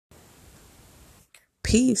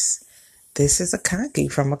Peace. This is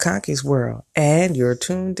Akanki from Akanki's World, and you're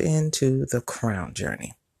tuned into the Crown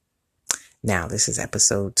Journey. Now, this is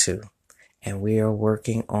episode 2, and we are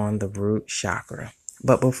working on the root chakra.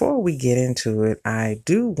 But before we get into it, I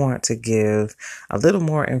do want to give a little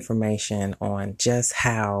more information on just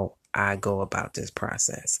how I go about this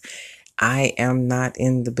process. I am not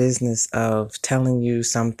in the business of telling you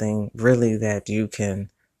something really that you can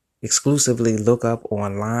exclusively look up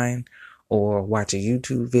online or watch a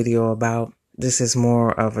YouTube video about. This is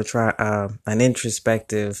more of an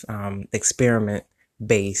introspective,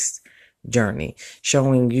 experiment-based journey,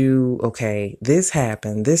 showing you, okay, this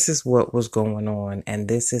happened, this is what was going on, and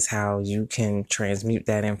this is how you can transmute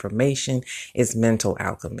that information. It's mental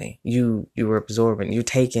alchemy. You're absorbing, you're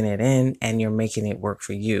taking it in, and you're making it work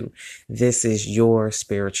for you. This is your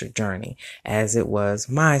spiritual journey, as it was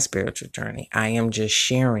my spiritual journey. I am just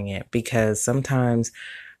sharing it because sometimes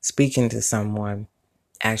speaking to someone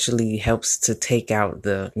actually helps to take out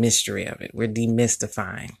the mystery of it. We're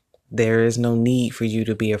demystifying. There is no need for you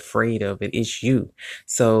to be afraid of it. It's you.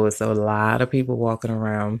 So it's a lot of people walking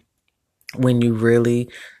around. When you really,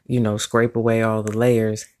 scrape away all the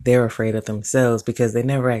layers, they're afraid of themselves because they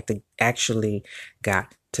never actually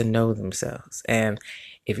got to know themselves. And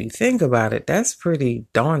if you think about it, that's pretty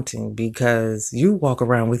daunting because you walk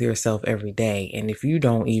around with yourself every day. And if you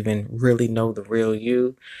don't even really know the real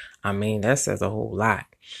you, that says a whole lot.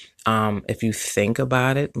 If you think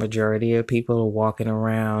about it, majority of people are walking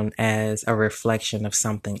around as a reflection of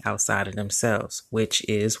something outside of themselves, which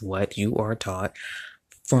is what you are taught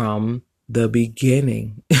from the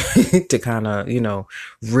beginning to kind of,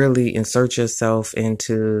 really insert yourself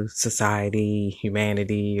into society,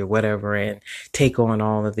 humanity, or whatever, and take on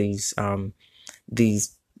all of these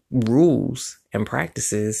rules and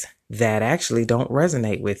practices that actually don't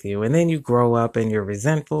resonate with you. And then you grow up and you're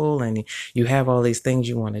resentful and you have all these things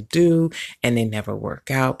you want to do and they never work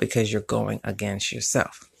out because you're going against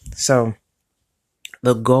yourself. So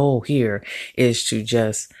the goal here is to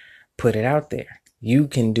just put it out there. You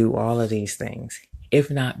can do all of these things,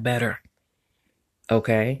 if not better.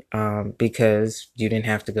 Okay. Because you didn't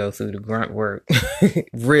have to go through the grunt work,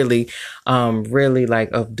 really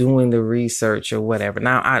like of doing the research or whatever.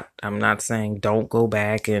 Now, I'm not saying don't go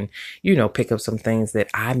back and, pick up some things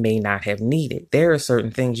that I may not have needed. There are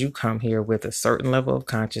certain things you come here with a certain level of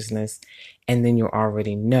consciousness, and then you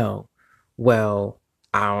already know, well,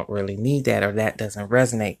 I don't really need that, or that doesn't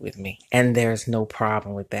resonate with me. And there's no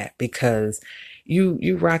problem with that because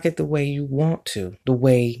you rock it the way you want to, the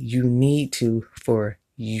way you need to for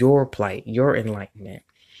your plight, your enlightenment.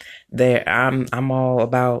 I'm all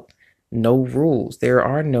about no rules. There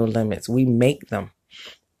are no limits. We make them.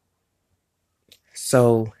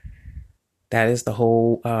 So that is the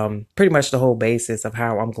whole, pretty much the whole basis of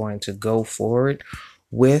how I'm going to go forward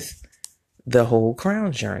with the whole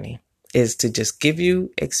crown journey. Is to just give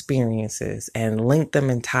you experiences and link them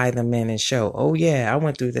and tie them in and show, oh yeah, I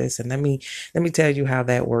went through this. And let me tell you how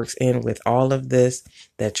that works in with all of this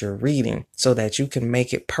that you're reading so that you can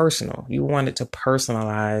make it personal. You want it to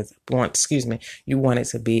you want it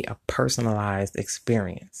to be a personalized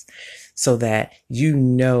experience so that you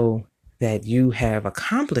know that you have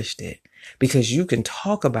accomplished it because you can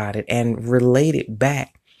talk about it and relate it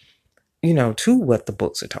back, to what the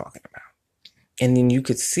books are talking about. And then you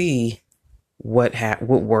could see what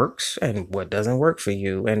works and what doesn't work for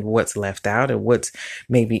you and what's left out and what's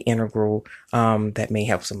maybe integral that may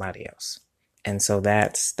help somebody else. And so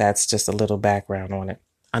that's just a little background on it.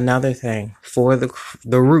 Another thing for the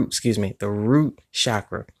root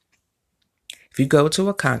chakra. If you go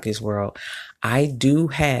to Akanki's World, I do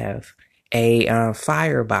have a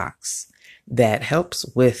firebox that helps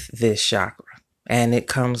with this chakra. And it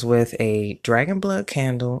comes with a dragon blood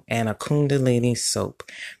candle and a Kundalini soap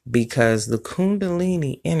because the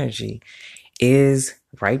Kundalini energy is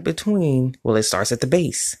right between, it starts at the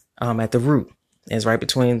base, at the root. It's right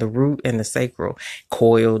between the root and the sacral,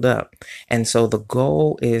 coiled up. And so the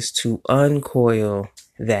goal is to uncoil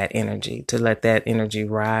that energy, to let that energy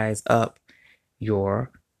rise up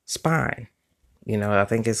your spine. I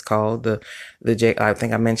think it's called I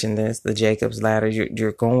think I mentioned this, the Jacob's ladder.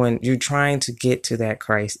 You're trying to get to that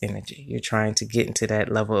Christ energy. You're trying to get into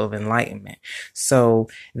that level of enlightenment. So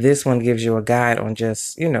this one gives you a guide on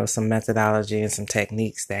just, some methodology and some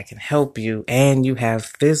techniques that can help you. And you have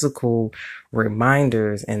physical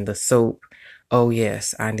reminders in the soap. Oh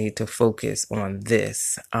yes, I need to focus on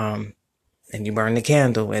this. And you burn the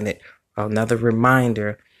candle and another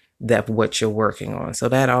reminder that what you're working on. So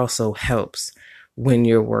that also helps when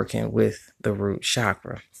you're working with the root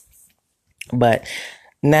chakra. But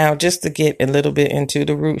Now, just to get a little bit into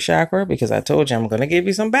the root chakra, because I told you I'm going to give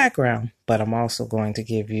you some background, but I'm also going to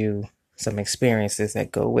give you some experiences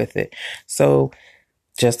that go with it. So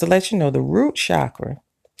just to let you know, the root chakra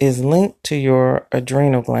is linked to your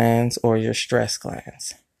adrenal glands or your stress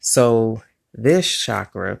glands. So this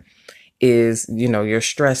chakra is, your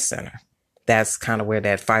stress center. That's kind of where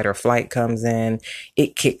that fight or flight comes in.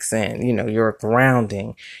 It kicks in, your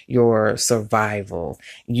grounding, your survival.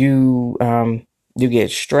 You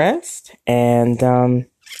get stressed and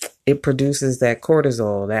it produces that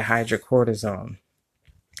cortisol, that hydrocortisone.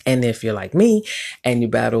 And if you're like me and you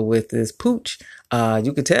battle with this pooch,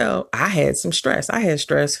 you could tell I had some stress. I had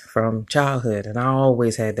stress from childhood and I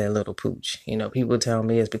always had that little pooch. People tell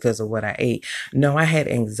me it's because of what I ate. No, I had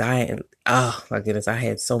anxiety. Oh my goodness. I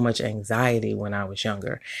had so much anxiety when I was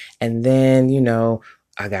younger. And then,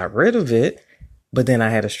 I got rid of it, but then I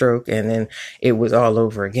had a stroke and then it was all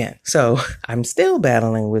over again. So I'm still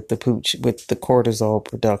battling with the pooch, with the cortisol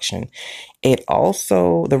production.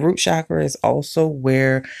 The root chakra is also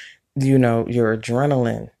where, your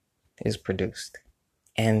adrenaline is produced.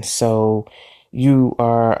 And so you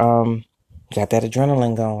are, got that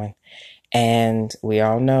adrenaline going. And we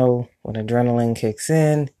all know when adrenaline kicks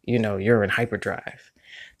in, you're in hyperdrive.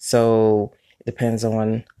 So it depends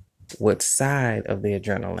on what side of the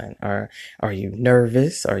adrenaline. Are you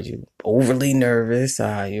nervous? Are you overly nervous?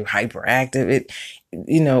 Are you hyperactive?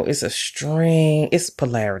 It's a string. It's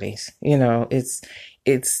polarities.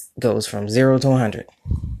 It goes from 0 to 100.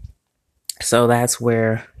 So that's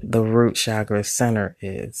where the root chakra center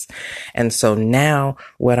is. And so now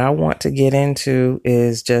what I want to get into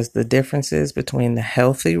is just the differences between the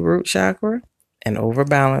healthy root chakra, an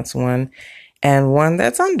overbalanced one, and one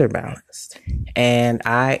that's underbalanced. And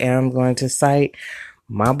I am going to cite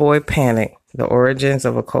my boy Panic, The Origins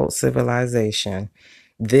of Occult Civilization.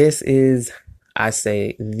 This is, I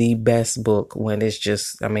say, the best book when it's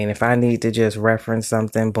just, if I need to just reference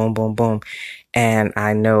something, boom, boom, boom. And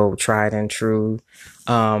I know tried and true,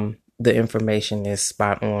 the information is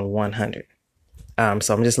spot on 100.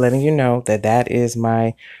 So I'm just letting you know that is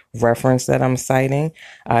my reference that I'm citing.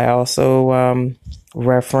 I also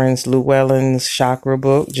reference Llewellyn's chakra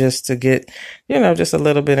book just to get, just a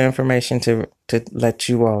little bit of information to let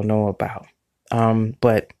you all know about.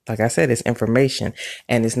 But like I said, it's information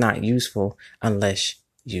and it's not useful unless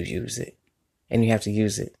you use it, and you have to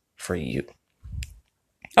use it for you.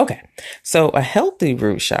 Okay, so a healthy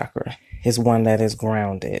root chakra is one that is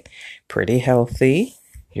grounded, pretty healthy.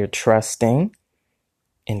 You're trusting,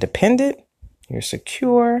 independent, you're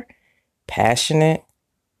secure, passionate,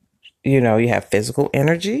 you have physical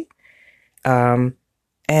energy, and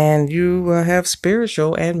you have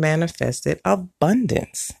spiritual and manifested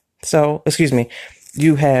abundance. So,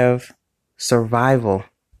 you have survival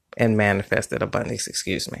and manifested abundance,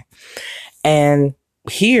 And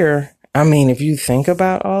here, if you think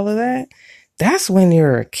about all of that, that's when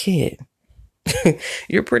you're a kid.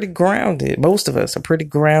 You're pretty grounded. Most of us are pretty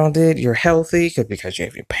grounded. You're healthy because you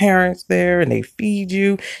have your parents there and they feed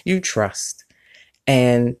you. You trust.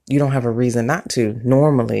 And you don't have a reason not to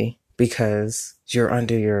normally because you're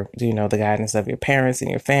under the guidance of your parents and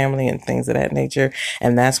your family and things of that nature.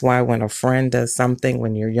 And that's why when a friend does something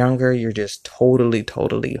when you're younger, you're just totally,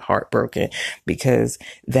 totally heartbroken because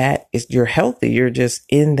you're healthy. You're just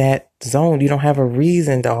in that zone. You don't have a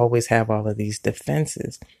reason to always have all of these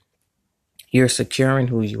defenses. You're secure in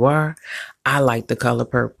who you are. I like the color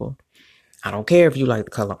purple. I don't care if you like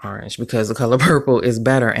the color orange because the color purple is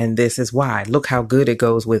better. And this is why. Look how good it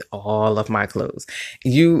goes with all of my clothes.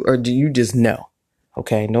 You just know.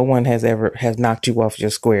 Okay. No one has knocked you off your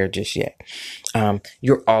square just yet.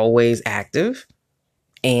 You're always active.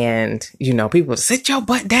 And, people sit your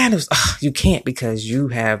butt down. You can't because you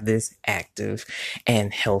have this active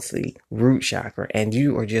and healthy root chakra and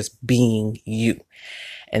you are just being you.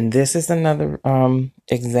 And this is another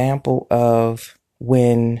example of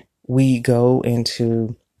when we go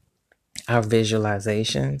into our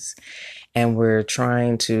visualizations and we're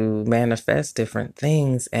trying to manifest different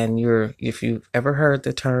things. And if you've ever heard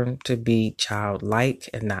the term to be childlike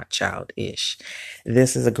and not childish,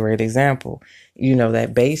 this is a great example.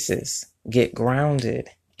 That basis, get grounded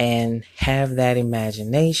and have that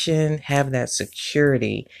imagination, have that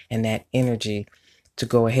security and that energy to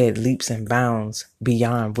go ahead, leaps and bounds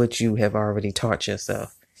beyond what you have already taught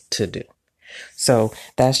yourself to do. So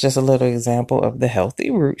that's just a little example of the healthy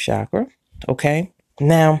root chakra. Okay.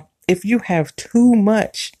 Now, if you have too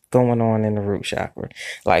much going on in the root chakra,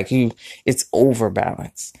 it's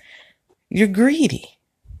overbalance. You're greedy,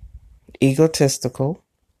 egotistical.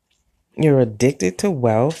 You're addicted to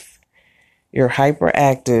wealth. You're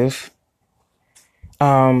hyperactive.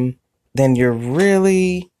 then you're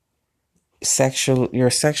really your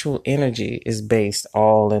sexual energy is based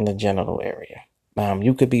all in the genital area.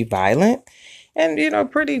 You could be violent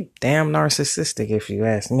and, pretty damn narcissistic if you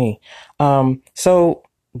ask me.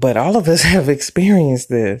 But all of us have experienced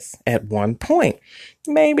this at one point.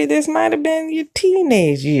 Maybe this might have been your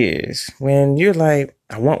teenage years when you're like,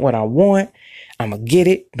 I want what I want. I'm going to get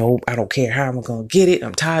it. No, I don't care how I'm going to get it.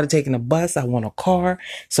 I'm tired of taking a bus. I want a car.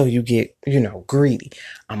 So you get, greedy.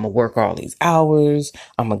 I'm going to work all these hours.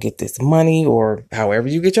 I'm going to get this money, or however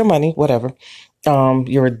you get your money, whatever.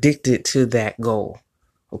 You're addicted to that goal.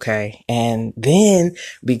 Okay. And then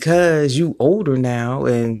because you older now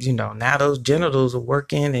and, now those genitals are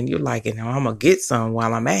working and you're like, I'm going to get some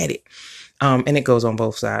while I'm at it. And it goes on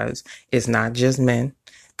both sides. It's not just men,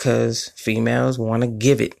 because females want to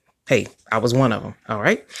give it. Hey, I was one of them. All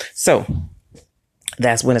right. So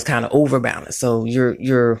that's when it's kind of overbalanced. So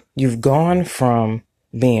you've gone from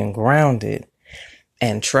being grounded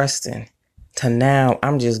and trusting to now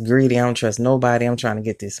I'm just greedy. I don't trust nobody. I'm trying to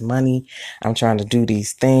get this money. I'm trying to do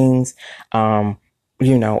these things. I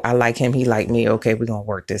like him. He like me. Okay, we're going to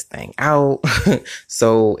work this thing out.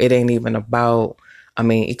 So it ain't even about,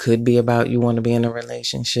 it could be about you want to be in a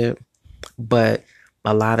relationship, but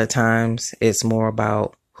a lot of times it's more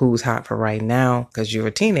about who's hot for right now, because you're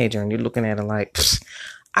a teenager and you're looking at it like,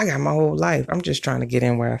 I got my whole life. I'm just trying to get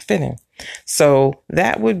in where I fit in. So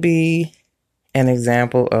that would be an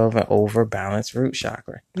example of an overbalanced root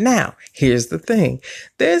chakra. Now, here's the thing.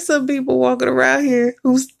 There's some people walking around here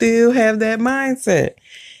who still have that mindset.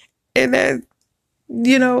 And that,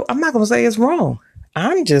 I'm not going to say it's wrong.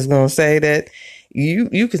 I'm just going to say that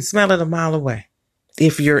you can smell it a mile away.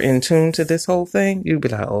 If you're in tune to this whole thing, you'd be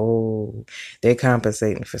like, oh, they're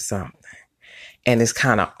compensating for something. And it's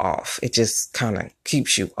kind of off. It just kind of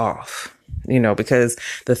keeps you off, because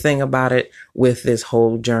the thing about it with this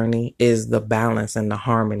whole journey is the balance and the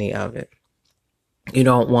harmony of it. You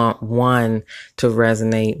don't want one to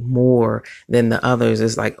resonate more than the others.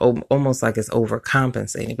 It's like almost like it's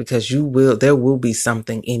overcompensating, because there will be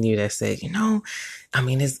something in you that says,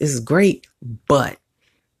 it's great, but.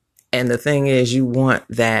 And the thing is, you want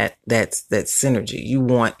that synergy. You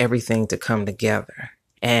want everything to come together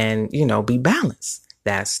and, be balanced.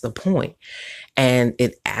 That's the point. And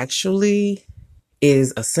it actually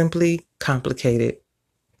is a simply complicated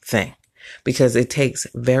thing, because it takes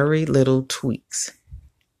very little tweaks.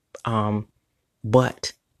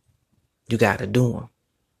 But you got to do them.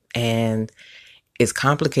 And it's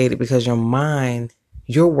complicated because your mind,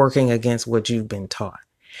 you're working against what you've been taught.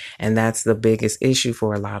 And that's the biggest issue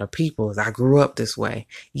for a lot of people is I grew up this way.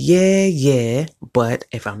 Yeah. But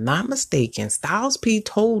if I'm not mistaken, Styles P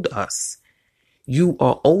told us you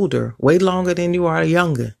are older way longer than you are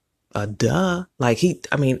younger. Duh. Like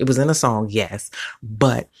it was in a song, yes.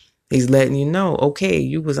 But he's letting you know, okay,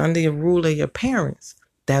 you was under the rule of your parents.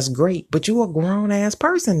 That's great. But you a grown ass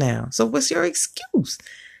person now. So what's your excuse?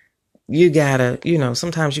 You gotta,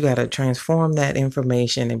 sometimes you gotta transform that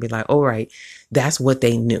information and be like, all right, that's what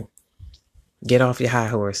they knew. Get off your high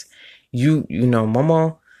horse.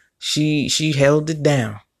 Mama, she held it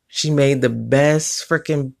down. She made the best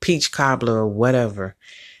freaking peach cobbler or whatever,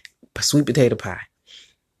 sweet potato pie.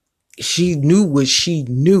 She knew what she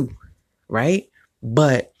knew, right?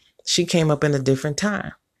 But she came up in a different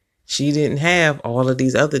time. She didn't have all of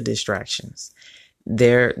these other distractions.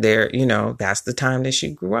 That's the time that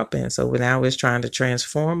she grew up in. So now it's trying to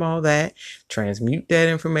transform all that, transmute that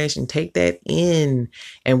information, take that in.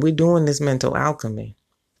 And we're doing this mental alchemy.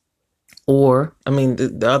 Or,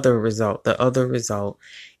 the other result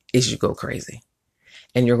is you go crazy.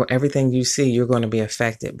 And everything you see, you're going to be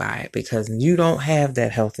affected by it because you don't have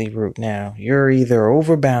that healthy root now. You're either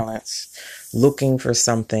overbalanced, looking for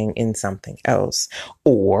something in something else,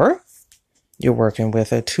 or you're working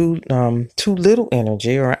with a too little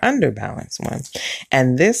energy or an underbalanced one.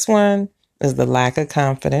 And this one is the lack of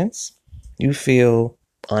confidence. You feel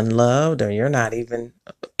unloved, or you're not even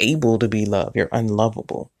able to be loved. You're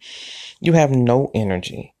unlovable. You have no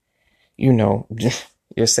energy.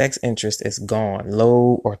 Your sex interest is gone,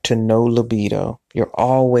 low or to no libido. You're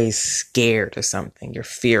always scared of something. You're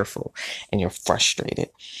fearful and you're frustrated.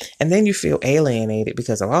 And then you feel alienated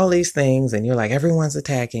because of all these things. And you're like, everyone's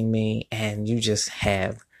attacking me, and you just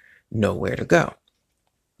have nowhere to go.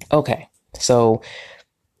 Okay. So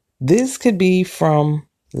this could be from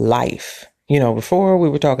life. Before we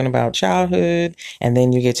were talking about childhood, and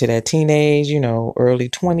then you get to that teenage, early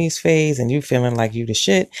 20s phase, and you feeling like you the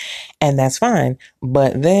shit, and that's fine.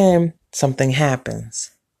 But then something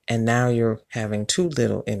happens, and now you're having too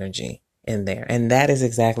little energy, in there. And that is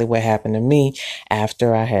exactly what happened to me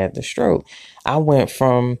after I had the stroke. I went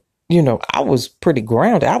from, I was pretty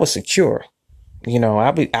grounded. I was secure.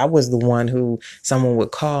 I was the one who someone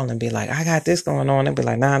would call and be like, I got this going on. And be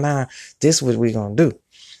like, nah, this is what we going to do.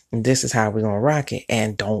 And this is how we're going to rock it.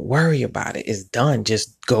 And don't worry about it. It's done.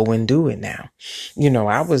 Just go and do it now.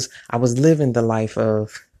 I was living the life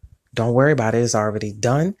of, don't worry about it. It's already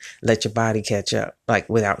done. Let your body catch up, like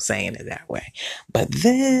without saying it that way. But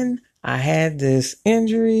then I had this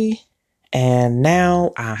injury and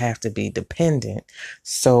now I have to be dependent.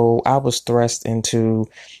 So I was thrust into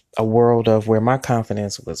a world of where my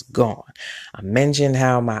confidence was gone. I mentioned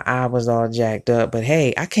how my eye was all jacked up, but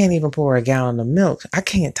hey, I can't even pour a gallon of milk. I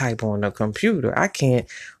can't type on the computer. I can't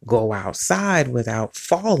go outside without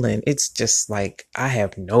falling. It's just like, I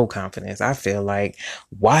have no confidence. I feel like,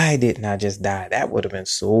 why didn't I just die? That would have been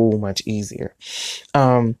so much easier.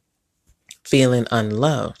 Feeling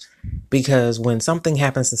unloved, because when something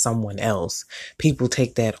happens to someone else, people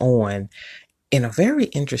take that on in a very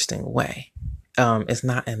interesting way. It's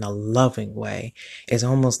not in a loving way. It's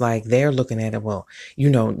almost like they're looking at it, well,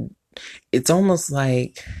 it's almost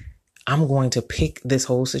like I'm going to pick this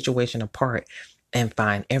whole situation apart and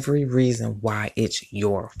find every reason why it's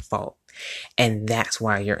your fault. And that's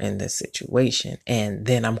why you're in this situation. And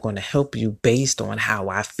then I'm going to help you based on how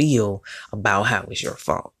I feel about how it's your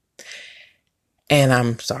fault. And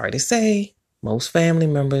I'm sorry to say, most family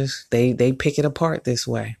members, they pick it apart this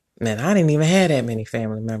way. Man, I didn't even have that many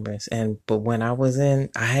family members. But when I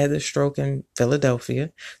had the stroke in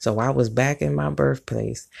Philadelphia. So I was back in my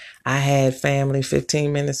birthplace. I had family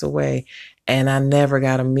 15 minutes away and I never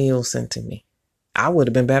got a meal sent to me. I would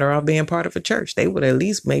have been better off being part of a church. They would at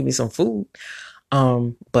least maybe some food.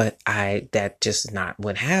 But that just not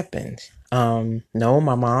what happened. No,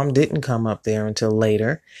 my mom didn't come up there until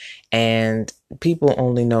later, and people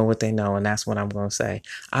only know what they know. And that's what I'm going to say.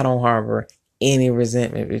 I don't harbor any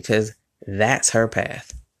resentment because that's her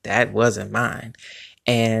path. That wasn't mine.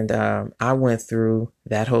 And, I went through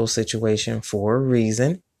that whole situation for a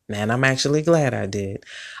reason. Man, I'm actually glad I did.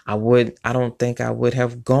 I don't think I would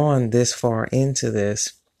have gone this far into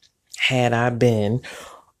this had I been,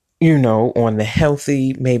 on the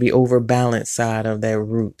healthy, maybe overbalanced side of that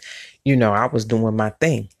route. I was doing my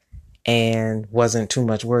thing and wasn't too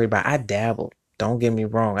much worried about. I dabbled. Don't get me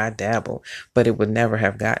wrong. I dabbled, but it would never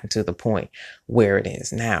have gotten to the point where it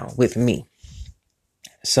is now with me.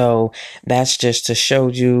 So that's just to show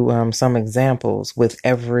you some examples with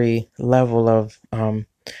every level of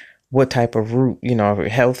what type of route,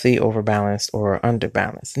 healthy, overbalanced, or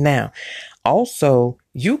underbalanced. Now, also,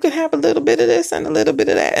 you can have a little bit of this and a little bit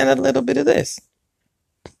of that and a little bit of this.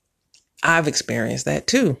 I've experienced that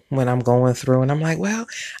too when I'm going through and I'm like, well,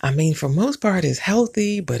 for most part it's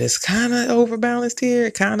healthy, but it's kind of overbalanced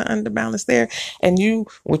here, kind of underbalanced there. And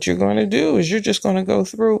what you're going to do is you're just going to go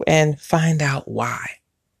through and find out why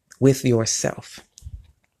with yourself.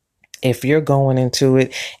 If you're going into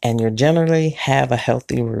it and you generally have a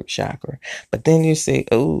healthy root chakra, but then you say,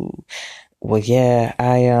 oh, well, yeah,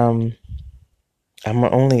 I'm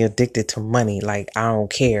only addicted to money. Like, I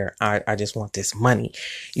don't care. I just want this money.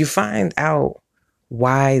 You find out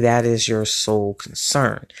why that is your sole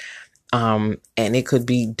concern. And it could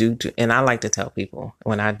be due to, and I like to tell people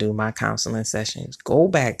when I do my counseling sessions, go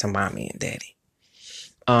back to mommy and daddy.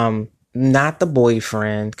 Not the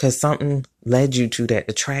boyfriend, because something led you to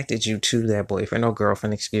that, attracted you to that boyfriend or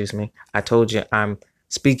girlfriend, excuse me. I told you I'm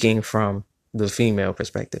speaking from the female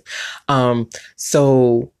perspective.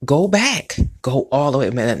 So go back, go all the way.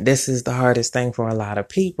 Man, this is the hardest thing for a lot of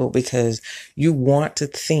people because you want to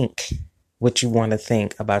think what you want to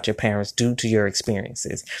think about your parents due to your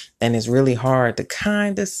experiences. And it's really hard to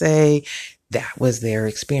kind of say that was their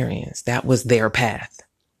experience. That was their path.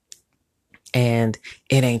 And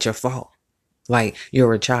it ain't your fault. Like,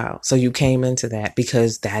 you're a child. So you came into that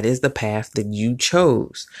because that is the path that you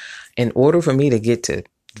chose. In order for me to get to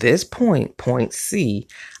this point C,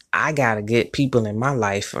 I got to get people in my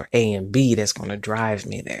life for A and B that's going to drive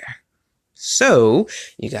me there. So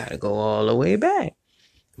you got to go all the way back.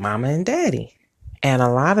 Mama and daddy. And a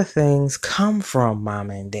lot of things come from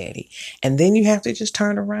mama and daddy. And then you have to just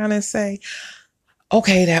turn around and say,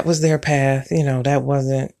 okay, that was their path. That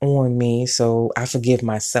wasn't on me. So I forgive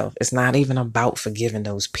myself. It's not even about forgiving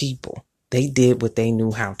those people. They did what they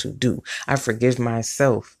knew how to do. I forgive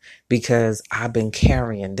myself because I've been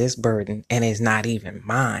carrying this burden and it's not even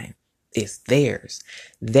mine. It's theirs.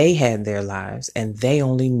 They had their lives and they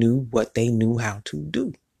only knew what they knew how to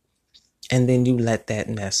do. And then you let that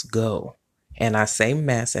mess go. And I say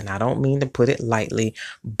mess, and I don't mean to put it lightly,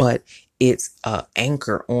 but it's an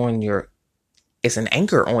anchor on your it's an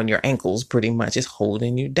anchor on your ankles, pretty much. It's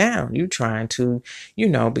holding you down. You trying to,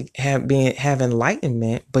 have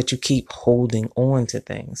enlightenment, but you keep holding on to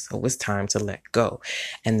things. So it's time to let go.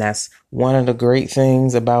 And that's one of the great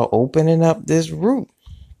things about opening up this root.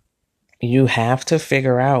 You have to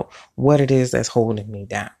figure out what it is that's holding me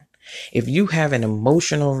down. If you have an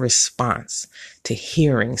emotional response to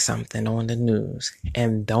hearing something on the news,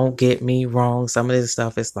 and don't get me wrong, some of this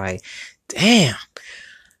stuff is like, damn,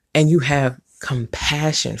 and you have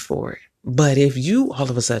compassion for it. But if you all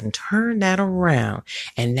of a sudden turn that around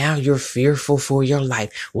and now you're fearful for your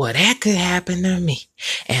life, well, that could happen to me.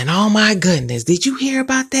 And oh my goodness, did you hear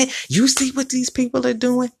about that? You see what these people are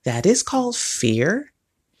doing? That is called fear.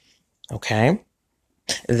 Okay.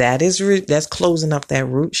 That's closing up that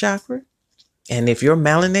root chakra. And if you're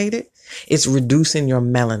melanated, it's reducing your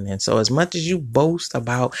melanin. So as much as you boast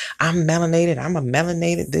about, I'm melanated, I'm a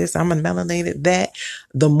melanated this, I'm a melanated that,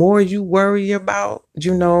 the more you worry about,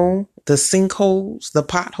 the sinkholes, the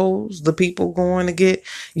potholes, the people going to get,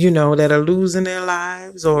 that are losing their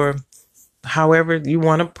lives, or however you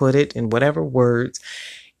want to put it, in whatever words,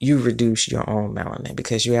 you reduce your own melanin,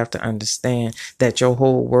 because you have to understand that your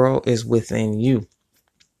whole world is within you.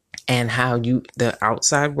 And how the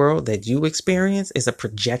outside world that you experience is a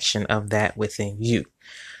projection of that within you,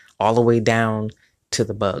 all the way down to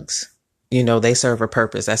the bugs. They serve a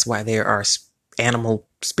purpose. That's why there are animal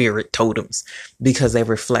spirit totems, because they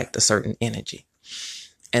reflect a certain energy.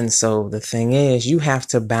 And so the thing is, you have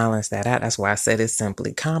to balance that out. That's why I said it's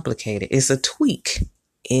simply complicated. It's a tweak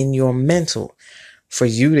in your mental for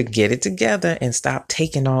you to get it together and stop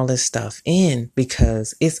taking all this stuff in,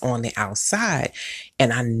 because it's on the outside.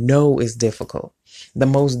 And I know it's difficult. The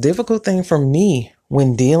most difficult thing for me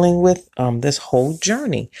when dealing with this whole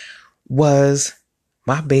journey was,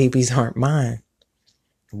 my babies aren't mine.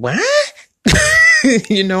 What?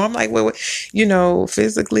 I'm like, wait.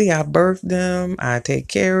 Physically I birthed them, I take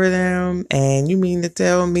care of them. And you mean to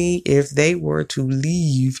tell me if they were to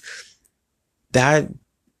leave, that,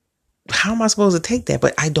 how am I supposed to take that?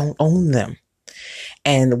 But I don't own them.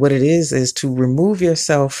 And what it is to remove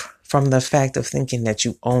yourself from the fact of thinking that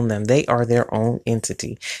you own them. They are their own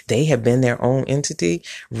entity. They have been their own entity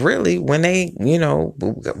really when they,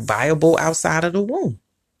 viable outside of the womb.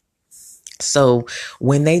 So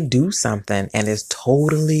when they do something and it's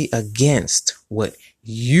totally against what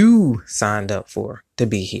you signed up for to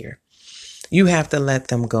be here, you have to let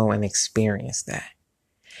them go and experience that.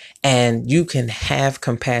 And you can have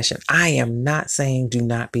compassion. I am not saying do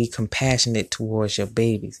not be compassionate towards your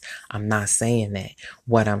babies. I'm not saying that.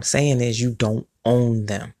 What I'm saying is you don't own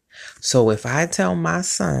them. So if I tell my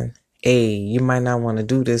son, hey, you might not want to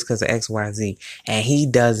do this because of XYZ, and he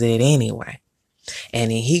does it anyway,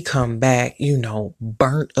 and then he come back,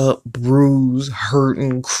 burnt up, bruised,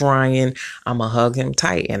 hurting, crying, I'm going to hug him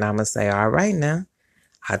tight and I'm going to say, all right, now,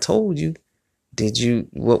 I told you,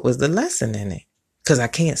 what was the lesson in it? Because I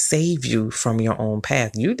can't save you from your own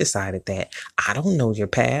path. You decided that. I don't know your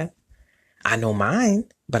path. I know mine,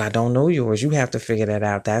 but I don't know yours. You have to figure that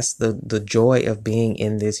out. That's the joy of being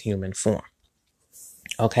in this human form.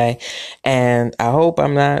 Okay. And I hope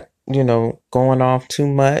I'm not, going off too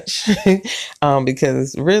much,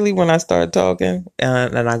 because really when I start talking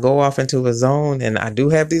and I go off into a zone, and I do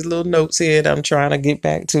have these little notes here that I'm trying to get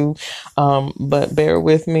back to, but bear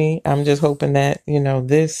with me. I'm just hoping that,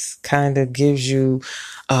 this kind of gives you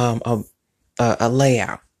a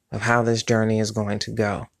layout of how this journey is going to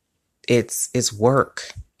go. It's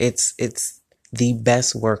work. It's the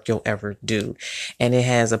best work you'll ever do. And it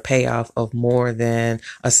has a payoff of more than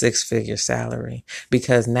a 6-figure salary,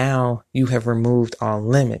 because now you have removed all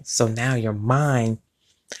limits. So now your mind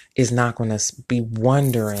is not going to be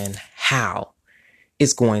wondering how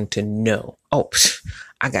it's going to know. Oh,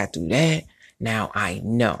 I got to do that. Now I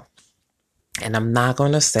know. And I'm not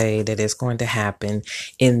going to say that it's going to happen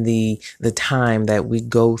in the time that we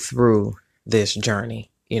go through this journey,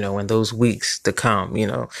 in those weeks to come,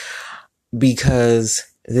 because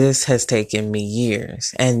this has taken me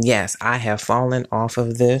years. And yes, I have fallen off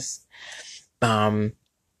of this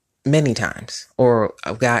many times, or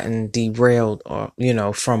I've gotten derailed, or,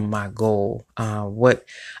 from my goal.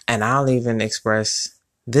 And I'll even express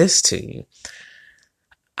this to you.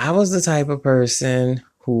 I was the type of person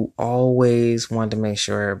who always wanted to make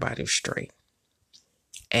sure everybody was straight.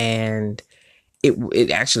 And it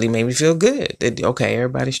actually made me feel good. Okay,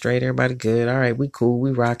 everybody straight, everybody good. All right, we cool, we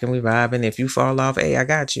rocking, we vibing. If you fall off, hey, I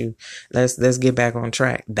got you. Let's get back on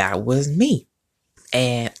track. That was me.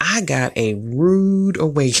 And I got a rude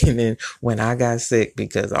awakening when I got sick,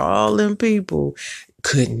 because all them people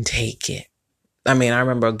couldn't take it. I mean, I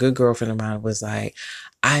remember a good girlfriend of mine was like,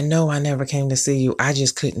 I know I never came to see you. I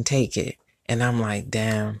just couldn't take it. And I'm like,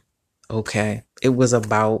 damn, okay. It was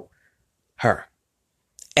about her.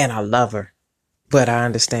 And I love her, but I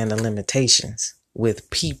understand the limitations with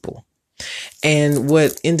people. And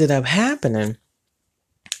what ended up happening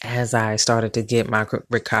as I started to get my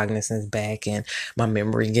recognizance back and my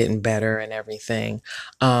memory getting better and everything,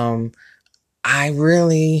 I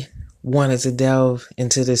really wanted to delve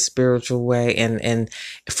into this spiritual way and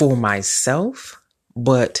for myself,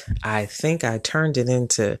 but I think I turned it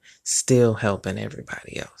into still helping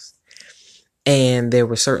everybody else. And there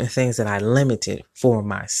were certain things that I limited for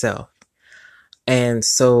myself. And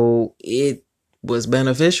so it was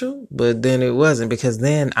beneficial, but then it wasn't, because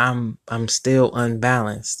then I'm still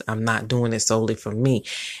unbalanced. I'm not doing it solely for me.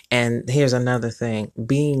 And here's another thing.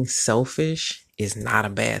 Being selfish is not a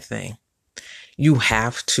bad thing. You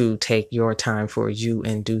have to take your time for you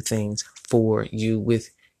and do things for you with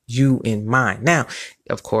you in mind. Now,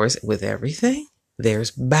 of course, with everything, there's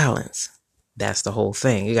balance. That's the whole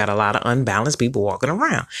thing. You got a lot of unbalanced people walking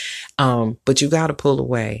around. But you got to pull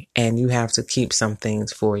away, and you have to keep some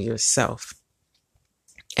things for yourself.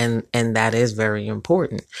 And that is very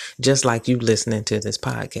important. Just like you listening to this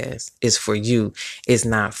podcast is for you. It's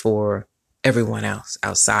not for everyone else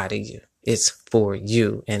outside of you. It's for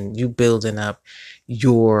you and you building up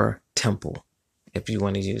your temple. If you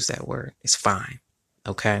want to use that word, it's fine.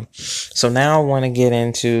 Okay. So now I want to get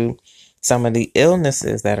into some of the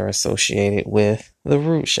illnesses that are associated with the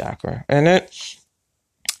root chakra, and it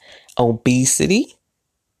obesity,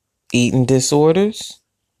 eating disorders.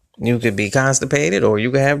 You could be constipated or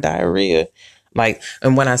you could have diarrhea. Like,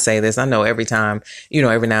 and when I say this, I know every time,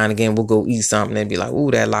 every now and again we'll go eat something and be like,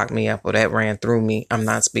 ooh, that locked me up or that ran through me. I'm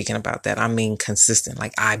not speaking about that. I mean consistent,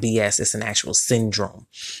 like IBS. It's an actual syndrome,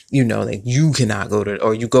 that you cannot go to,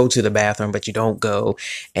 or you go to the bathroom, but you don't go,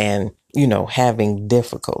 and, having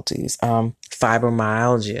difficulties.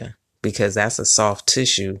 Fibromyalgia, because that's a soft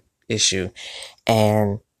tissue issue.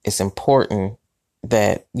 And it's important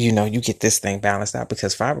that, you get this thing balanced out,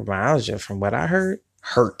 because fibromyalgia, from what I heard,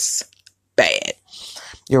 hurts bad.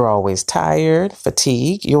 You're always tired,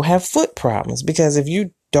 fatigued. You'll have foot problems, because if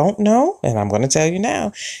you don't know, and I'm going to tell you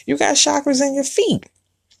now, you got chakras in your feet,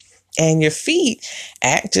 and your feet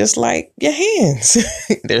act just like your hands.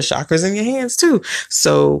 There's chakras in your hands too.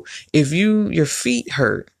 So if your feet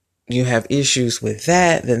hurt, you have issues with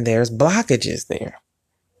that, then there's blockages there.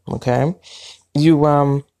 Okay.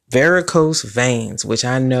 Varicose veins, which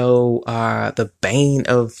I know are the bane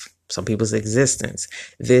of some people's existence.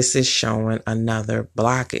 This is showing another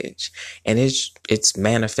blockage, and it's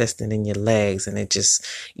manifesting in your legs. And it just,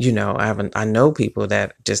 I know people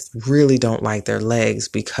that just really don't like their legs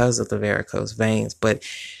because of the varicose veins. But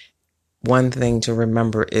one thing to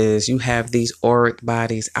remember is you have these auric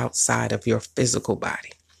bodies outside of your physical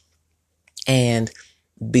body. And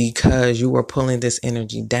because you are pulling this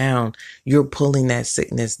energy down, you're pulling that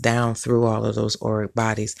sickness down through all of those auric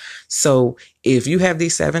bodies. So if you have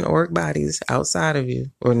these 7 auric bodies outside of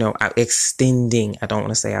you, or no, extending, I don't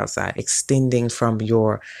want to say outside, extending from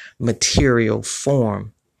your material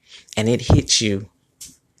form, and it hits you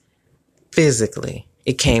physically,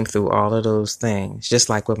 it came through all of those things. Just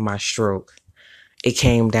like with my stroke, it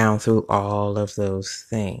came down through all of those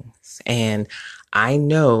things. And I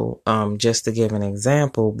know, just to give an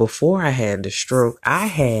example, before I had the stroke, I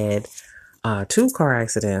had 2 car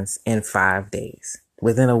accidents in 5 days.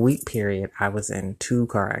 Within a week period, I was in 2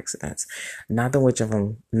 car accidents. Neither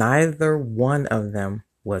one of them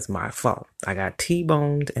was my fault. I got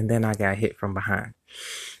T-boned, and then I got hit from behind.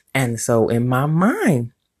 And so in my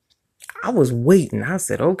mind, I was waiting. I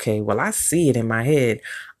said, okay, well, I see it in my head.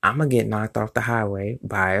 I'm going to get knocked off the highway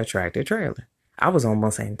by a tractor trailer. I was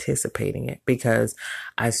almost anticipating it, because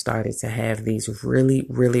I started to have these really,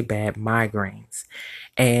 really bad migraines,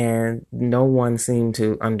 and no one seemed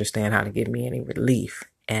to understand how to give me any relief.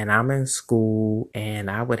 And I'm in school, and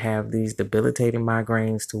I would have these debilitating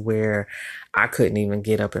migraines to where I couldn't even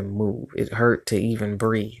get up and move. It hurt to even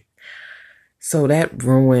breathe. So that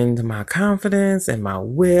ruined my confidence and my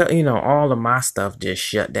will, all of my stuff just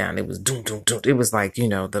shut down. It was doom, doom, doom. It was like,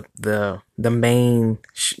 the main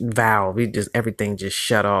valve, everything just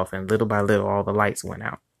shut off, and little by little, all the lights went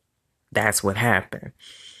out. That's what happened.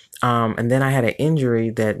 And then I had an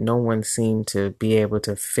injury that no one seemed to be able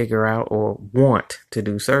to figure out or want to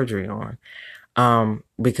do surgery on.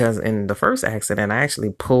 Because in the first accident, I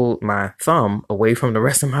actually pulled my thumb away from the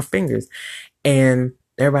rest of my fingers, and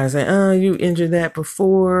Everybody saying, "Oh, you injured that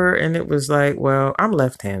before," and it was like, "Well, I'm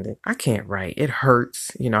left-handed. I can't write. It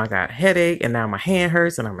hurts. I got a headache, and now my hand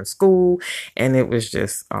hurts, and I'm in school, and it was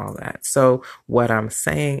just all that." So what I'm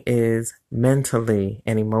saying is, mentally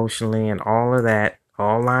and emotionally, and all of that,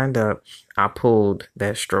 all lined up, I pulled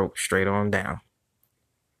that stroke straight on down,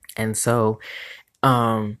 and so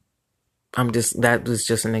um, that was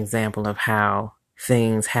just an example of how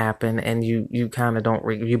things happen, and you kind of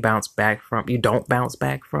you don't bounce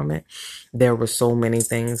back from it. There were so many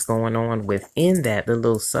things going on within that, the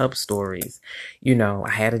little sub stories. I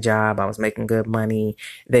had a job, I was making good money,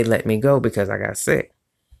 they let me go because I got sick.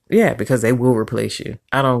 Yeah, because they will replace you.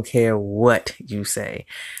 I don't care what you say.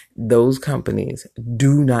 Those companies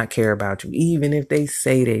do not care about you, even if they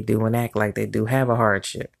say they do and act like they do. Have a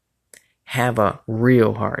hardship, have a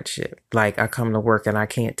real hardship. Like, I come to work and I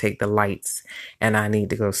can't take the lights and I need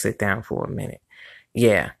to go sit down for a minute.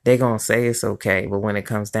 Yeah, they're going to say it's okay. But when it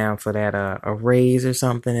comes down for that, a raise or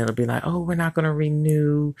something, it'll be like, "Oh, we're not going to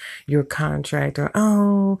renew your contract," or,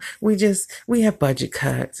 "Oh, we have budget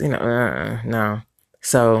cuts," no.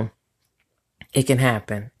 So it can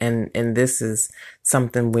happen. And this is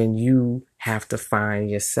something when you have to find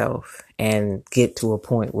yourself and get to a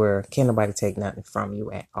point where can't nobody take nothing from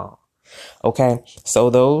you at all. Okay, so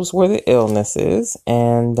those were the illnesses,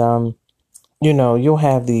 and you'll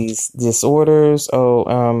have these disorders.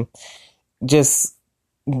 Just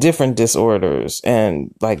different disorders,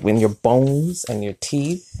 and like when your bones and your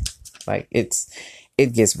teeth, like it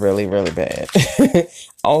gets really, really bad.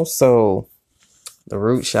 Also, the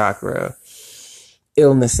root chakra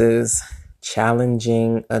illnesses,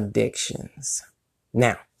 challenging addictions.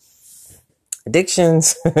 Now,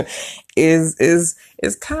 addictions is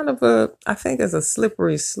kind of I think it's a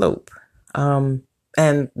slippery slope.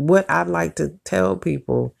 And what I'd like to tell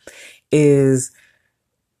people is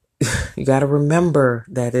you got to remember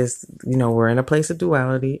that we're in a place of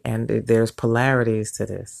duality, and there's polarities to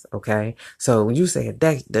this. Okay. So when you say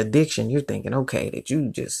addiction, you're thinking, okay, that you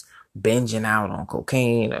just binging out on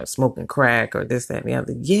cocaine or smoking crack or this, that, and the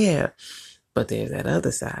other. Yeah. But there's that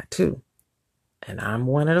other side too. And I'm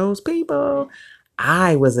one of those people.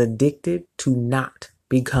 I was addicted to not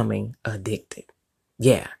becoming addicted.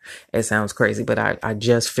 Yeah, it sounds crazy, but I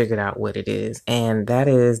just figured out what it is. And that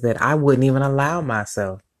is that I wouldn't even allow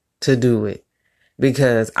myself to do it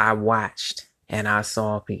because I watched and I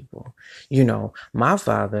saw people. My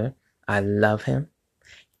father, I love him.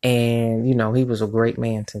 And, he was a great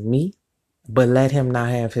man to me, but let him not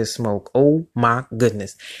have his smoke. Oh my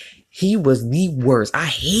goodness. He was the worst. I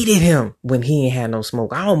hated him when he ain't had no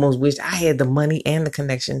smoke. I almost wished I had the money and the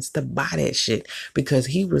connections to buy that shit, because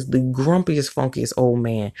he was the grumpiest, funkiest old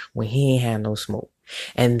man when he ain't had no smoke.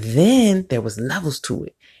 And then there was levels to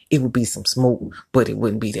it. It would be some smoke, but it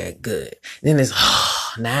wouldn't be that good. Then it's,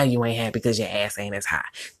 now you ain't happy because your ass ain't as high.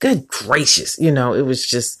 Good gracious. It was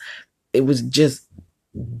just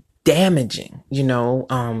damaging.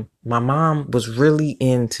 My mom was really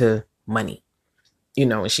into money.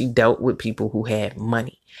 And she dealt with people who had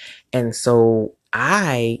money. And so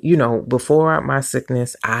before my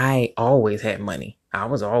sickness, I always had money. I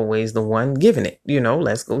was always the one giving it,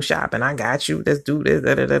 let's go shopping. I got you. Let's do this.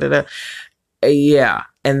 Da, da, da, da, da. Yeah.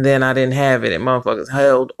 And then I didn't have it, and motherfuckers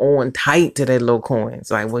held on tight to their little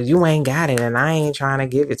coins. Like, well, you ain't got it and I ain't trying to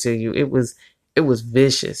give it to you. It was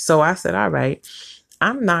vicious. So I said, all right,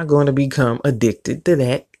 I'm not going to become addicted to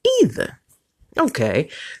that either. Okay.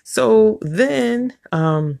 So then,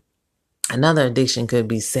 another addiction could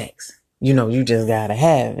be sex. You just gotta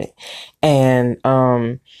have it. And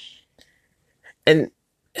I don't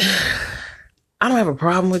have a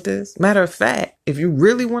problem with this. Matter of fact, if you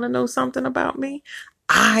really want to know something about me,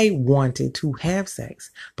 I wanted to have sex,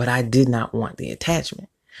 but I did not want the attachment,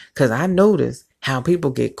 because I noticed how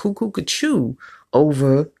people get cuckoo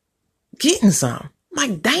over getting some.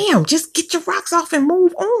 Like, damn, just get your rocks off and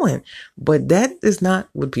move on. But that is not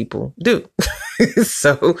what people do.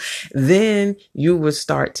 So then you would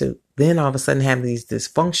start to then all of a sudden have these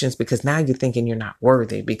dysfunctions, because now you're thinking you're not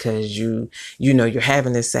worthy because you're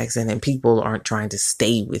having this sex and then people aren't trying to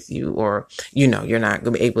stay with you, or, you're not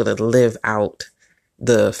going to be able to live out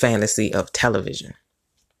the fantasy of television.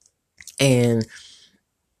 And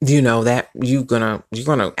that you're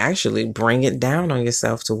gonna actually bring it down on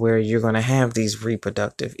yourself to where you're gonna have these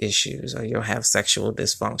reproductive issues, or you'll have sexual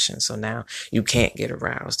dysfunction. So now you can't get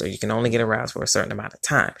aroused, or you can only get aroused for a certain amount of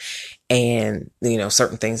time. And,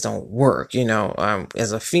 certain things don't work.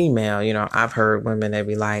 As a female, I've heard women, they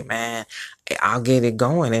be like, man, I'll get it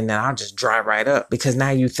going and then I'll just dry right up, because now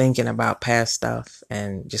you're thinking about past stuff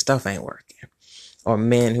and your stuff ain't working. or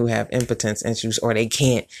men who have impotence issues, or they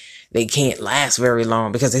can't last very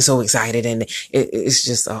long because they're so excited, and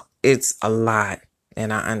it's a lot,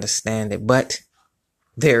 and I understand it, but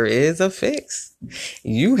there is a fix.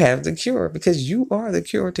 You have the cure because you are the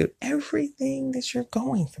cure to everything that you're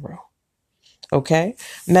going through. Okay.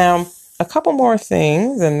 Now, a couple more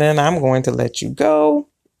things, and then I'm going to let you go,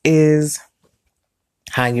 is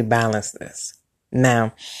how you balance this.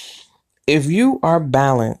 Now, if you are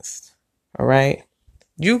balanced, all right,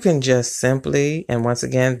 you can just simply, and once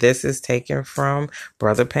again, this is taken from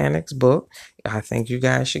Brother Panic's book. I think you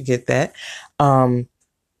guys should get that.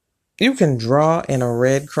 You can draw in a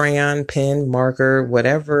red crayon, pen, marker,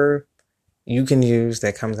 whatever you can use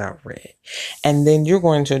that comes out red. And then you're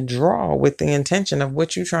going to draw with the intention of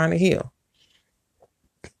what you're trying to heal.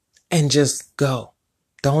 And just go.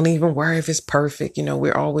 Don't even worry if it's perfect. You know,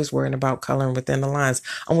 we're always worrying about coloring within the lines.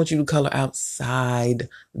 I want you to color outside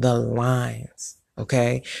the lines.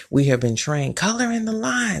 Okay? We have been trained, color in the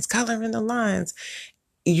lines, color in the lines.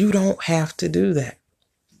 You don't have to do that.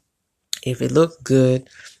 If it looks good,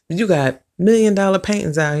 you got $1 million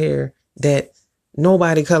paintings out here that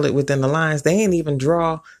nobody colored within the lines. They ain't even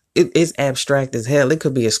draw. It's abstract as hell. It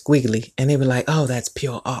could be a squiggly, and they be like, "Oh, that's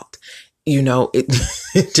pure art." You know, it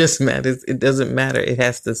it just matters. It doesn't matter. It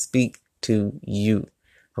has to speak to you.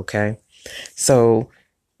 Okay, so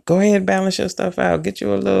go ahead and balance your stuff out. Get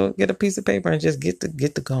a piece of paper and just get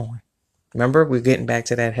to going. Remember, we're getting back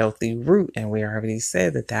to that healthy root, and we already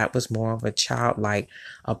said that was more of a childlike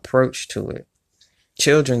approach to it.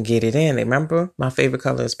 Children get it in. Remember, my favorite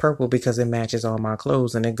color is purple because it matches all my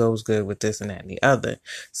clothes and it goes good with this and that and the other.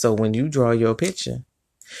 So when you draw your picture,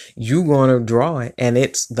 you're going to draw it, and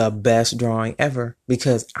it's the best drawing ever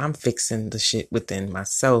because I'm fixing the shit within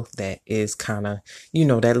myself that is kind of,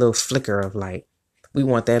 that little flicker of light. We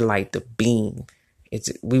want that light to beam.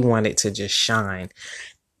 We want it to just shine.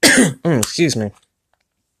 Excuse me.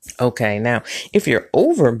 Okay, now, if you're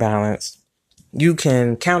overbalanced, you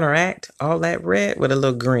can counteract all that red with a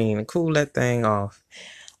little green and cool that thing off.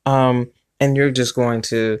 And you're just going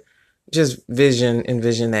to just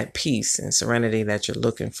envision that peace and serenity that you're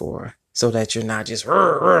looking for, so that you're not just,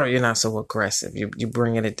 you're not so aggressive. You're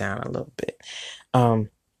bringing it down a little bit.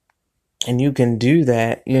 And you can do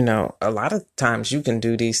that, a lot of times you can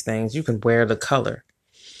do these things. You can wear the color.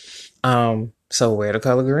 So wear the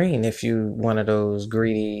color green if you one of those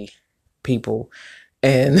greedy people,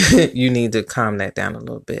 and you need to calm that down a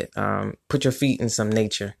little bit. Put your feet in some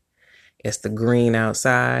nature. It's the green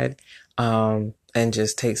outside. And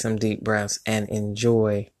just take some deep breaths and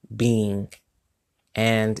enjoy being.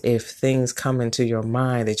 And if things come into your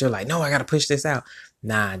mind that you're like, no, I got to push this out.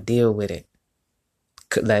 Nah, deal with it.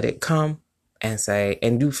 Let it come and say,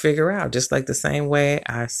 and you figure out, just like the same way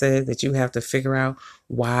I said that you have to figure out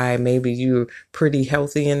why maybe you're pretty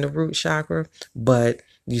healthy in the root chakra, but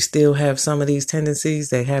you still have some of these tendencies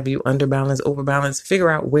that have you underbalanced, overbalanced. Figure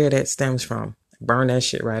out where that stems from. Burn that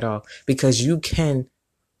shit right off, because you can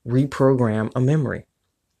reprogram a memory.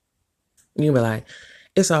 You'll be like,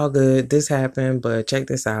 it's all good. This happened, but check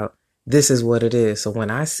this out. This is what it is. So when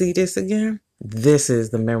I see this again, this is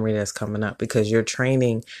the memory that's coming up, because you're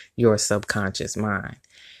training your subconscious mind.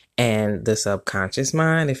 And the subconscious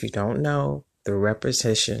mind, if you don't know, through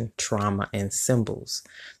repetition, trauma, and symbols.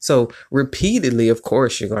 So repeatedly, of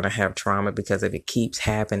course, you're going to have trauma, because if it keeps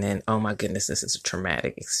happening, oh my goodness, this is a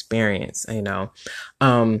traumatic experience.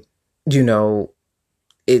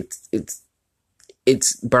 It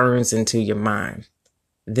burns into your mind.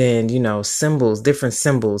 Then, symbols, different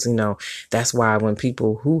symbols, that's why when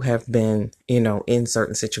people who have been, in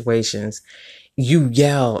certain situations, you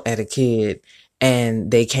yell at a kid and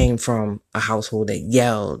they came from a household that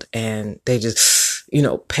yelled, and they just,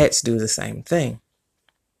 pets do the same thing.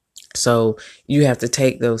 So you have to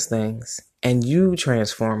take those things and you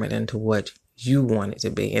transform it into what you want it to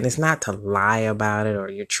be. And it's not to lie about it or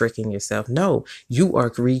you're tricking yourself. No, you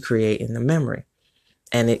are recreating the memory,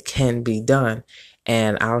 and it can be done.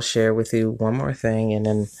 And I'll share with you one more thing, and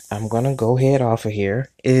then I'm going to go head off of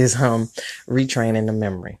here, is retraining the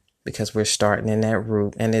memory, because we're starting in that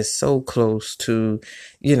root, and it's so close to,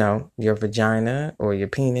 your vagina or your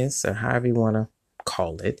penis, or however you want to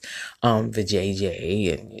call it,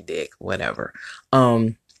 vajayjay and your dick, whatever,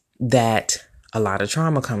 that a lot of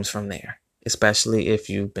trauma comes from there, especially if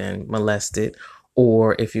you've been molested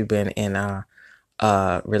or if you've been in a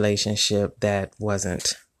relationship that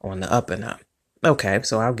wasn't on the up and up. Okay,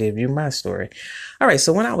 so I'll give you my story. All right,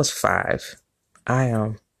 so when I was 5,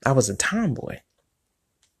 I was a tomboy.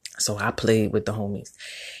 So I played with the homies.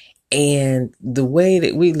 And the way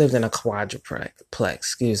that we lived in a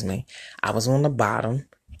quadruplex, I was on the bottom,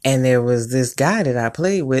 And there was this guy that I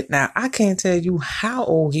played with. Now, I can't tell you how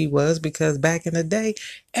old he was because back in the day,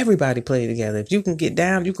 everybody played together. If you can get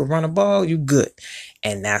down, you can run a ball, you good.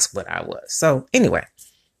 And that's what I was. So anyway,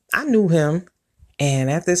 I knew him. And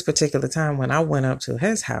at this particular time, when I went up to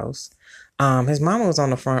his house, his mama was in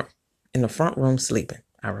the front room sleeping.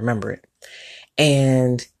 I remember it.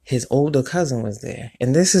 And his older cousin was there.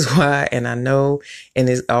 And this is why, and I know, and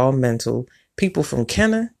it's all mental, people from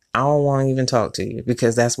Kenner, I don't want to even talk to you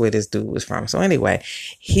because that's where this dude was from. So anyway,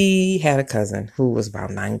 he had a cousin who was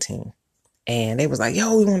about 19 and they was like,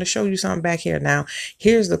 yo, we want to show you something back here. Now,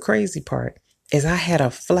 here's the crazy part is I had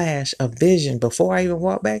a flash of vision before I even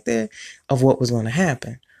walked back there of what was going to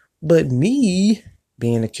happen. But me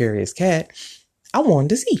being a curious cat, I wanted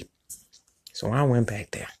to see. So I went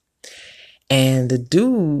back there and the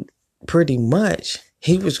dude pretty much,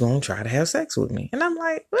 he was going to try to have sex with me. And I'm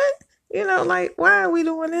like, what? You know, like, why are we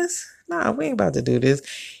doing this? Nah, we ain't about to do this.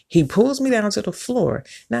 He pulls me down to the floor.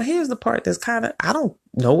 Now, here's the part that's kind of, I don't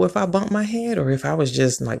know if I bumped my head or if I was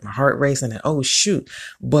just like my heart racing and oh, shoot.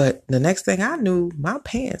 But the next thing I knew, my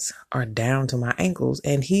pants are down to my ankles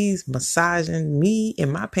and he's massaging me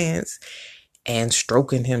in my pants and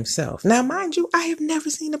stroking himself. Now, mind you, I have never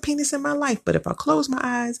seen a penis in my life, but if I close my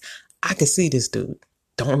eyes, I can see this dude.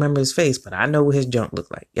 Don't remember his face, but I know what his junk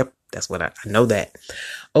looked like. Yep, that's what I know that.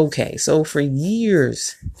 Okay, so for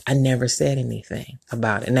years, I never said anything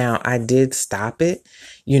about it. Now, I did stop it,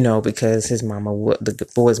 you know, because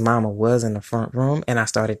the boy's mama was in the front room and I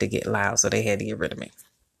started to get loud, so they had to get rid of me.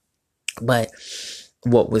 But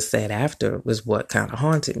what was said after was what kind of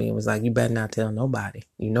haunted me. It was like, you better not tell nobody.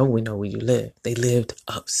 You know, we know where you live. They lived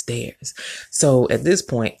upstairs. So at this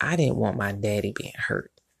point, I didn't want my daddy being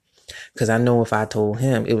hurt. Because I know if I told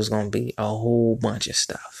him, it was going to be a whole bunch of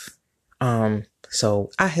stuff.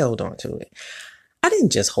 So I held on to it. I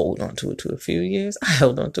didn't just hold on to it to a few years. I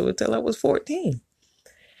held on to it till I was 14.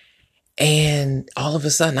 And all of a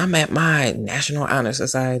sudden, I'm at my National Honor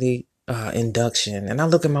Society induction. And I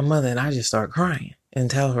look at my mother and I just start crying and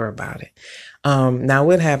tell her about it. Now,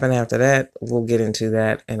 what happened after that, we'll get into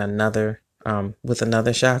that in with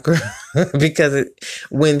another chakra because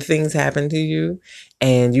when things happen to you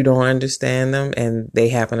and you don't understand them and they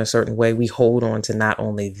happen a certain way, we hold on to not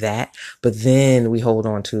only that, but then we hold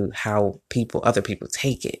on to how other people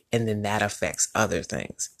take it. And then that affects other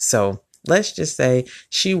things. So let's just say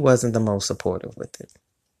she wasn't the most supportive with it.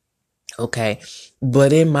 Okay.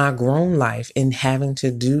 But in my grown life and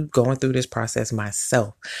going through this process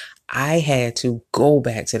myself, I had to go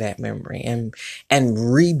back to that memory and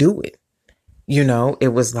redo it. You know, it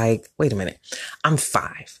was like, wait a minute, I'm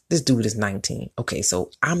 5. This dude is 19. Okay, so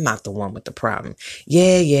I'm not the one with the problem.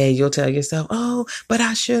 Yeah, you'll tell yourself, oh, but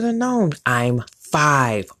I should have known. I'm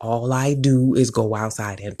 5. All I do is go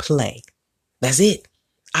outside and play. That's it.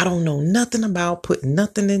 I don't know nothing about putting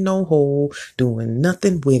nothing in no hole, doing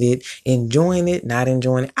nothing with it, enjoying it, not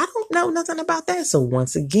enjoying it. I don't know nothing about that. So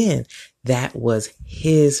once again, that was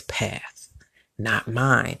his path. Not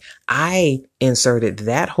mine. I inserted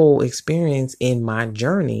that whole experience in my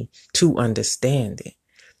journey to understand it.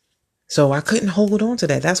 So I couldn't hold on to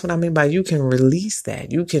that. That's what I mean by you can release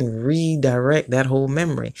that. You can redirect that whole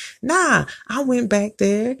memory. Nah, I went back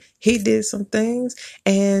there. He did some things.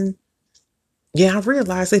 And yeah, I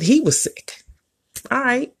realized that he was sick. All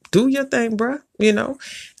right. Do your thing, bruh. You know,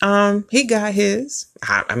 he got his.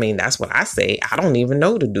 I mean, that's what I say. I don't even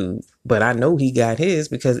know the dude, but I know he got his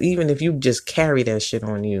because even if you just carry that shit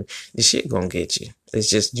on you, the shit gonna get you. It's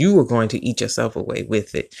just you are going to eat yourself away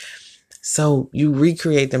with it. So you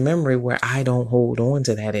recreate the memory where I don't hold on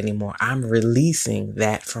to that anymore. I'm releasing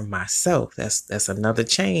that from myself. That's another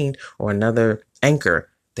chain or another anchor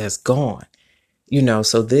that's gone. You know,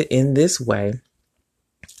 so in this way,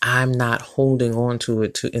 I'm not holding on to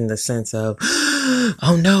it in the sense of,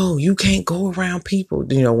 oh no, you can't go around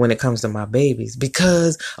people, you know, when it comes to my babies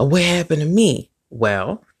because of what happened to me.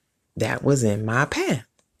 Well, that was in my path.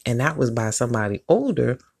 And that was by somebody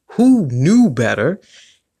older who knew better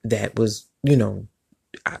that was, you know,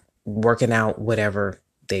 working out whatever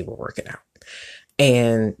they were working out.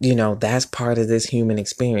 And, you know, that's part of this human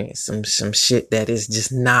experience. Some shit that is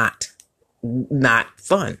just not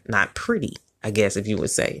fun, not pretty, I guess, if you would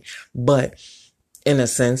say. But in a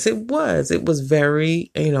sense, it was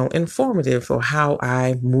very, you know, informative for how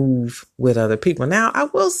I move with other people. Now, I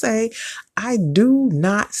will say I do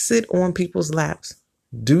not sit on people's laps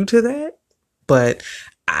due to that, but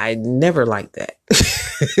I never liked that.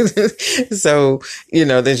 So, you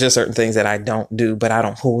know, there's just certain things that I don't do, but I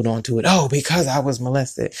don't hold on to it. Oh, because I was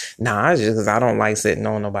molested. Nah, it's just because I don't like sitting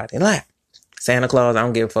on nobody's lap. Santa Claus, I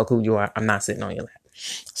don't give a fuck who you are. I'm not sitting on your lap.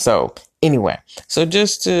 So Anyway, so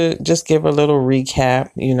just to give a little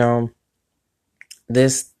recap,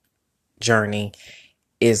 this journey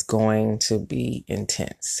is going to be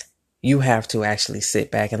intense. You have to actually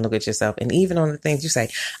sit back and look at yourself. And even on the things you say,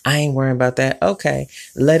 I ain't worrying about that. Okay,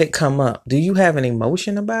 let it come up. Do you have an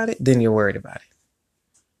emotion about it? Then you're worried about it.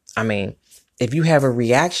 I mean, if you have a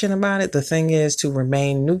reaction about it, the thing is to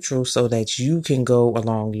remain neutral so that you can go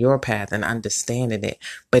along your path and understanding it.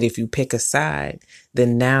 But if you pick a side,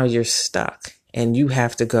 then now you're stuck and you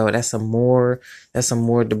have to go. That's some more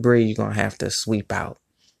debris you're going to have to sweep out,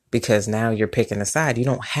 because now you're picking a side. You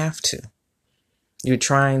don't have to. You're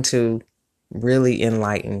trying to really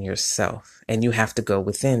enlighten yourself, and you have to go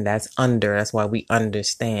within. That's why we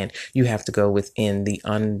understand. You have to go within the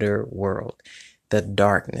underworld, the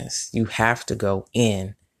darkness. You have to go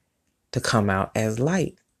in to come out as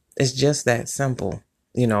light. It's just that simple.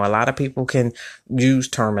 A lot of people can use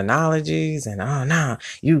terminologies and, oh, no,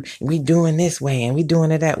 we doing this way and we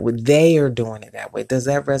doing it that way. They are doing it that way. Does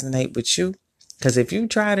that resonate with you? Because if you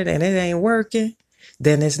tried it and it ain't working,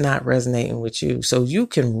 then it's not resonating with you. So you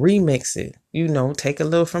can remix it, take a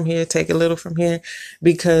little from here, take a little from here,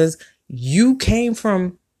 because you came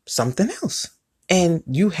from something else and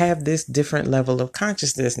you have this different level of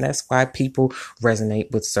consciousness. And that's why people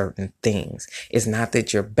resonate with certain things. It's not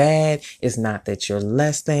that you're bad. It's not that you're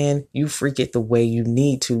less than. You freak it the way you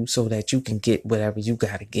need to so that you can get whatever you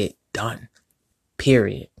got to get done.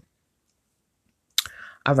 Period.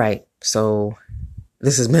 All right. So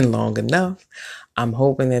this has been long enough. I'm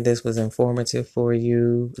hoping that this was informative for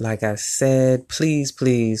you. Like I said,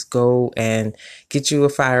 please go and get you a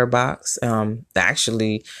firebox.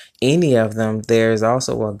 Actually, any of them. There's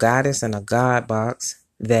also a goddess and a god box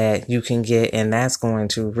that you can get, and that's going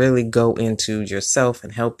to really go into yourself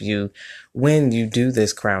and help you when you do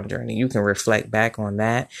this crown journey. You can reflect back on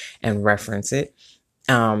that and reference it.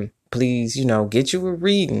 Please, get you a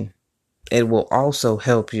reading. It will also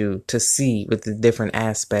help you to see with the different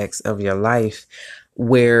aspects of your life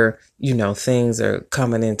where, things are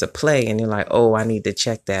coming into play and you're like, oh, I need to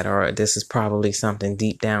check that. Or this is probably something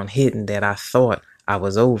deep down hidden that I thought I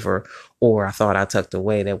was over, or I thought I tucked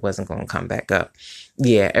away that wasn't going to come back up.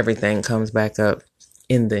 Yeah, everything comes back up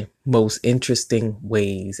in the most interesting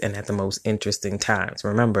ways and at the most interesting times.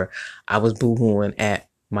 Remember, I was boohooing at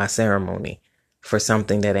my ceremony for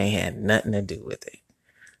something that ain't had nothing to do with it.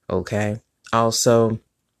 Okay. Also,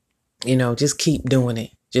 just keep doing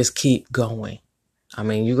it. Just keep going. I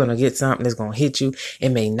mean, you're going to get something that's going to hit you. It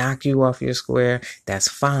may knock you off your square. That's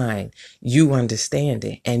fine. You understand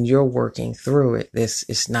it and you're working through it. This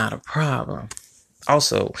is not a problem.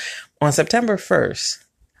 Also, on September 1st,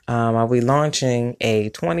 I'll be launching a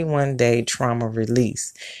 21-day trauma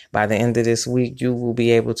release. By the end of this week, you will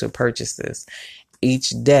be able to purchase this. Each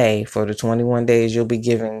day for the 21 days, you'll be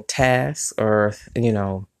given tasks or,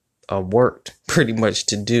 a work pretty much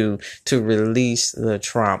to do to release the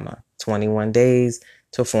trauma. 21 days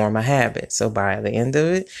to form a habit. So by the end of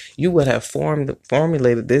it, you would have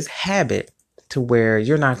formulated this habit to where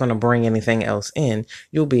you're not going to bring anything else in.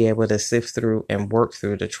 You'll be able to sift through and work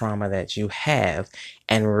through the trauma that you have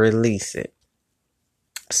and release it.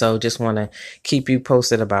 So just want to keep you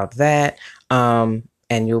posted about that. And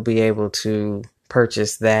you'll be able to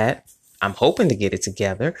purchase that. I'm hoping to get it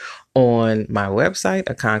together on my website,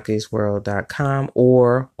 akonkiesworld.com,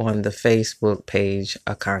 or on the Facebook page,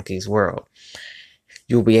 Akonkies World.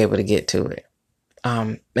 You'll be able to get to it.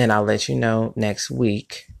 And I'll let you know next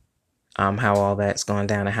week how all that's going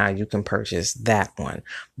down and how you can purchase that one.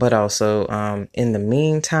 But also, in the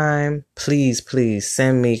meantime, please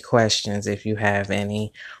send me questions if you have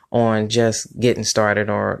any on just getting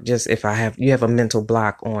started, or just if you have a mental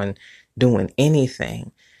block on doing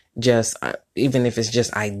anything. Just even if it's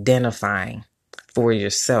just identifying for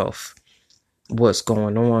yourself what's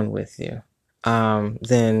going on with you,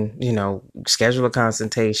 then, schedule a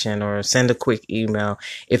consultation or send a quick email.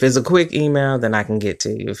 If it's a quick email, then I can get to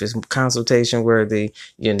you. If it's consultation worthy,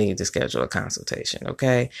 you need to schedule a consultation.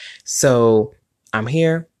 Okay. So I'm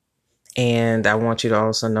here. And I want you to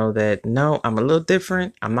also know that, no, I'm a little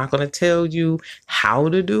different. I'm not going to tell you how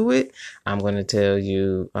to do it. I'm going to tell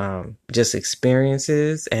you just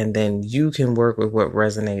experiences, and then you can work with what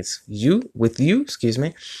resonates with you.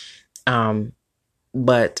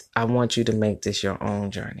 But I want you to make this your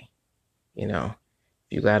own journey. You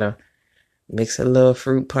got to mix a little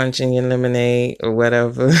fruit punch in your lemonade or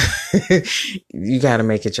whatever. You got to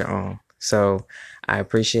make it your own. So I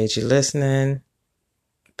appreciate you listening.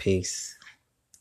 Peace.